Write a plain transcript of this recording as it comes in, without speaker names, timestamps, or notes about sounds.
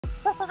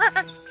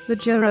The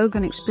Joe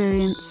Rogan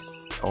Experience.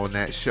 On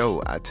that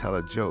show, I tell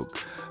a joke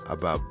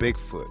about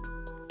Bigfoot.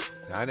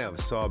 Now, I never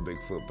saw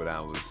Bigfoot, but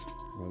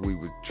when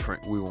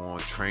we were on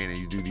training.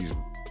 You do these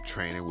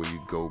training where you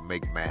go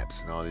make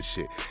maps and all this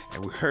shit,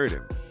 and we heard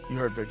him. You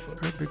heard Bigfoot?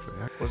 Heard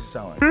Bigfoot. What's it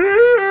sound like?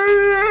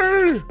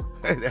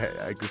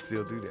 I can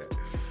still do that.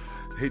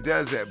 He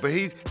does that, but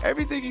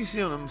everything you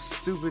see on them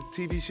stupid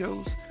TV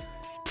shows,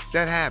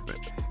 that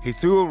happened. He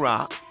threw a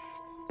rock.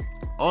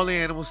 All the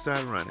animals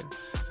started running,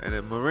 and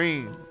the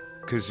Marine,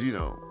 because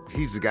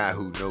he's the guy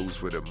who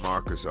knows where the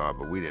markers are,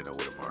 but we didn't know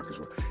where the markers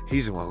were.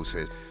 He's the one who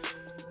says,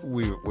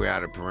 we're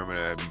out of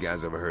perimeter. Have you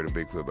guys ever heard of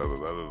Bigfoot? Blah, blah,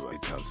 blah, blah, blah. He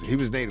tells us. He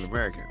was Native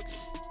American,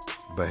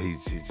 but he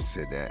just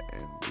said that.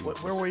 And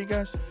where were you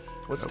guys?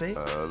 What state?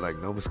 Like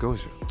Nova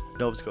Scotia.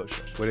 Nova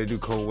Scotia. Where they do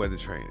cold weather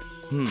training.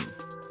 Yeah,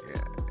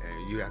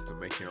 and you have to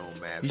make your own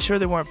map. You sure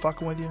they weren't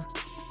fucking with you?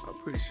 I'm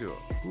pretty sure.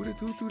 Who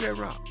threw that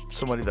rock?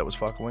 Somebody that was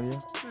fucking with you?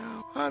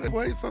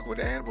 Why you fuck with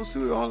the animals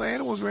too? All the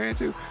animals ran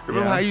too.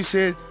 Remember how you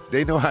said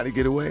they know how to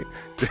get away?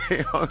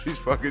 All these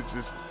fuckers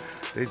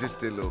they just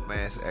did a little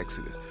mass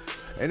exodus.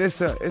 And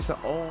it's an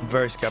old... I'm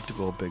very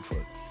skeptical of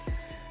Bigfoot.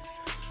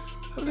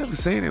 I've never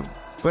seen him,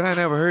 but I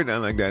never heard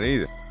nothing like that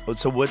either.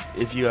 So what,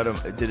 if you had him,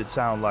 did it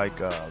sound like...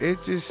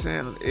 It just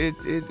sounded...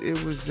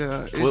 It was...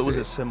 what was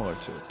it similar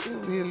to?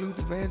 You hear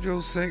Luther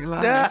Vandross sing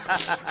live.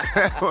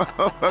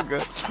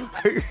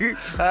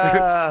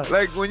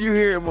 Like when you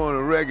hear him on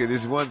a record,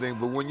 it's one thing,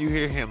 but when you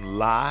hear him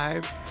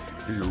live,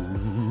 he's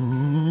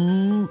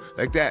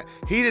like that.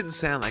 He didn't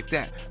sound like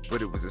that,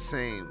 but it was the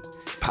same...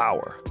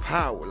 Power,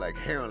 like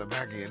hair on the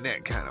back of your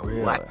neck, kind of.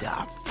 Really? What the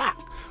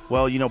fuck?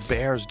 Well,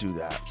 bears do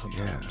that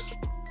sometimes.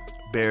 Yeah.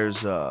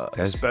 Bears,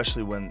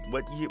 especially when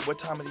what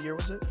time of the year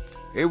was it?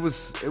 It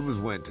was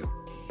winter.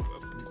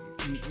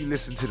 You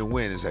listen to the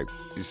wind.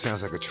 It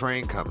sounds like a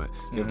train coming.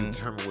 You have to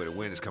determine where the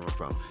wind is coming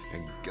from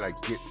and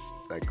get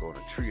on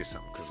a tree or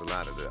something, because a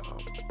lot of the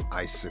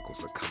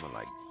icicles are coming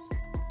like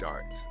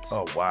darts.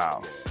 Oh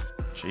wow, yeah.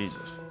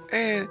 Jesus!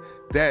 And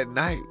that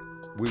night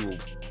we were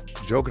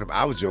joking.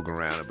 I was joking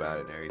around about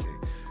it and everything.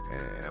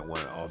 And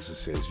one officer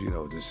says,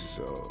 this is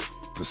a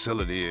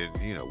facility,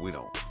 and we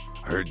don't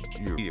hurt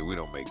you. We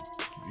don't make.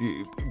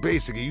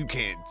 Basically, you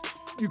can't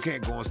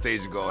go on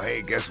stage and go,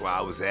 hey, guess where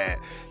I was at?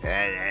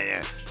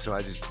 So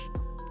I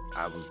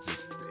was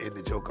just in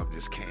the joke. I'm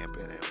just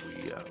camping, and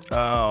we.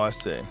 Oh, I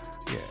see.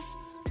 Yeah,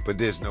 but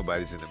there's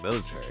nobody's in the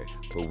military.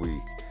 But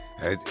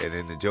and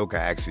in the joke, I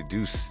actually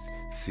do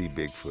see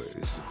Bigfoot.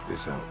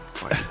 It's a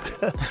funny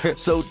thing.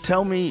 So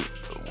tell me,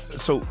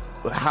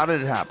 how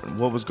did it happen?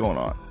 What was going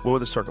on? What were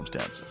the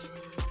circumstances?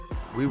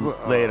 We were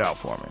lay it out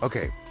for me.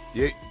 Okay,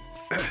 you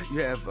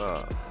have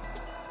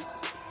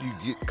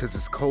because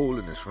it's cold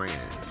and it's raining,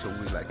 so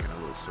we like in a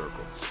little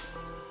circle.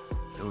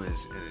 And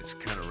it's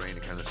kind of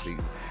raining, kind of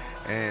sleepy,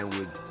 and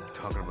we're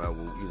talking about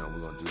we're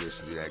gonna do this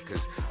and do that,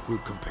 because we're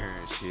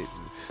comparing shit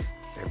and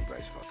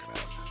everybody's fucking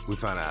up. We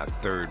found our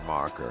third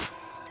marker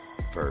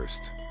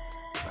first.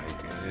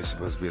 Right? And it's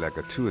supposed to be like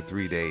a 2 or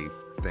 3 day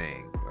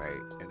thing, right?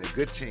 And the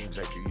good teams,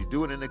 like you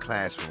do it in the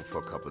classroom for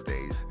a couple of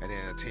days, and then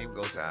a team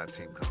goes out, a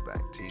team comes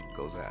back, team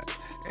goes out.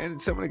 And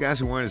some of the guys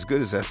who weren't as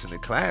good as us in the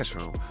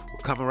classroom were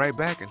coming right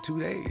back in 2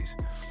 days.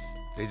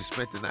 They just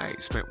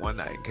spent one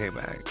night and came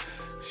back.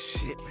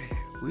 Shit, man,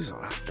 we was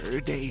on our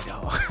third day,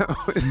 dog.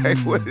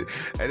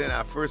 And then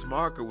our first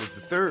marker was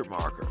the third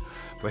marker.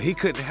 But he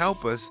couldn't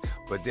help us.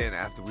 But then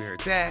after we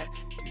heard that,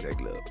 he's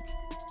like, look,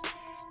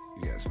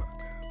 you guys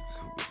fucked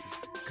up.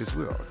 Because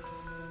we're all...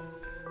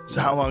 So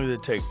how long did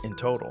it take in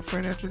total?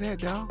 Friend after that,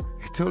 dog.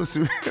 He told us he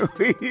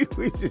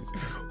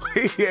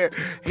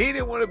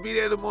didn't want to be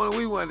there the morning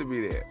we wanted to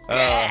be there.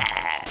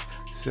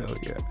 So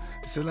yeah,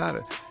 it's a lot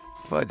of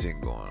fudging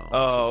going on.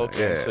 Oh,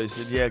 okay. Yeah. So he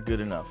said, yeah, good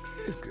enough.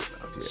 It's good enough.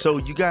 Yeah. So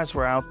you guys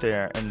were out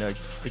there and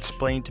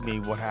explain to me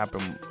what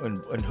happened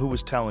and who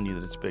was telling you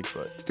that it's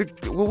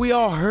Bigfoot. Well, we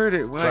all heard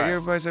it. Right.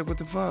 Everybody's like, what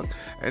the fuck?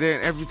 And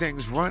then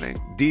everything's running.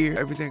 Deer,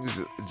 everything's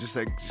just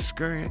like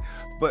scurrying.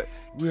 But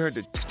we heard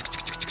the...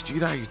 You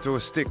know how you throw a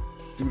stick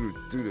through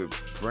the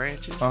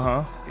branches?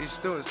 Uh-huh. You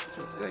just throw it,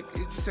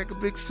 it's just like a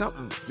big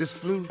something just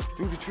flew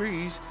through the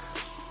trees.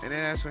 And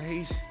then that's when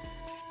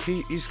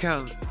he's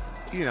kind of,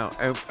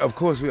 and of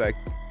course we're like,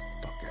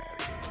 fuck out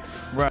of here.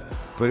 Right.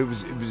 But it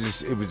was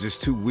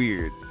just too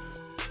weird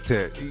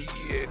to,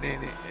 and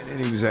then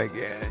he was like,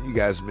 yeah, you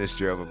guys missed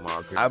your other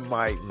marker. I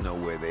might know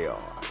where they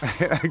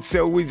are.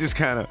 So we just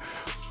kind of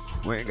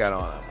went and got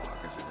on our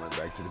markers and went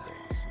back to the base.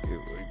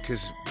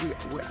 Because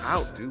we're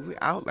out, dude. We're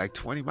out like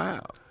 20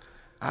 miles.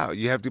 Out.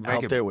 You have to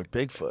make out there with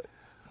Bigfoot.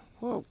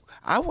 Well,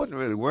 I wasn't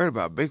really worried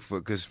about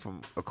Bigfoot because,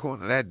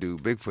 according to that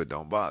dude, Bigfoot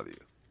don't bother you.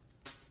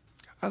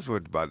 I was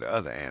worried about the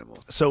other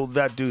animals. So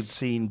that dude's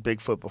seen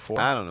Bigfoot before?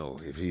 I don't know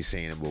if he's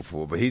seen him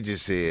before, but he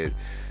just said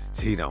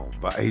he don't.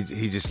 But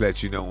he just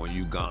lets you know when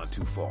you've gone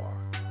too far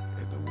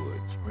in the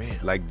woods. Really?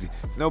 Like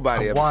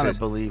nobody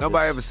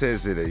ever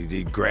says that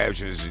he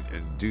grabs you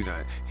and do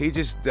nothing. He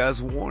just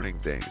does warning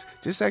things,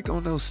 just like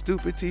on those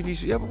stupid TV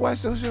shows. You ever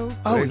watch those shows?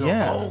 Oh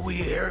yeah. We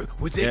heard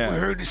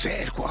the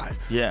Sasquatch.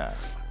 Yeah.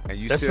 And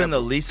you That's been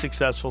the least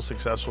successful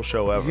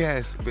show ever.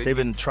 Yes. They've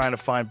been trying to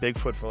find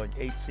Bigfoot for like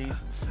 8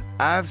 seasons.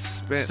 I've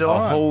spent a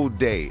whole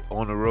day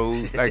on the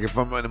road. Like if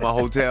I'm in my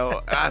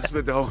hotel, I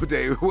spent the whole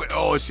day with,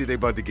 oh shit, they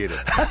about to get it.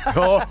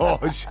 Oh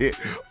shit.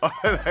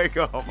 Like,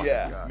 oh my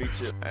God. Me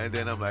too. And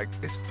then I'm like,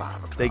 it's 5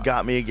 o'clock. They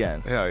got me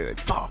again. Hell yeah.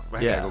 Fuck,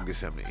 man, I gotta go get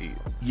something to eat.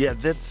 Yeah,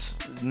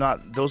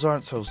 those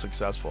aren't so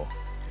successful.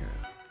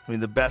 Yeah. I mean,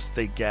 the best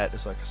they get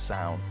is like a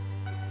sound.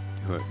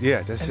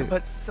 Yeah, that's it.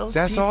 But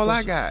that's all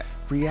I got.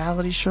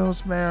 Reality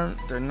shows, man,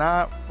 they're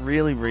not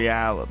really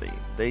reality.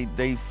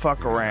 They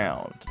fuck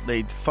around.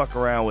 They fuck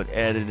around with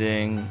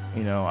editing.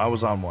 You know, I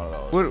was on one of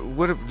those.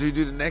 What do you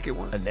do the naked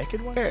one? A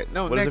naked one? Yeah,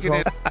 no, what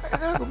naked.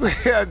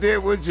 I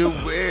did with you,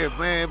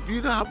 man.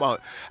 You know how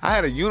about? I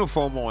had a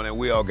uniform on and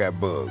we all got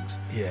bugs.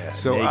 Yeah.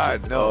 So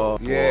naked. I know.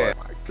 Yeah.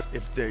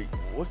 If they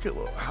look at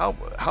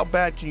how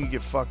bad can you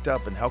get fucked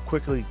up and how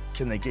quickly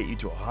can they get you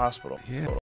to a hospital? Yeah.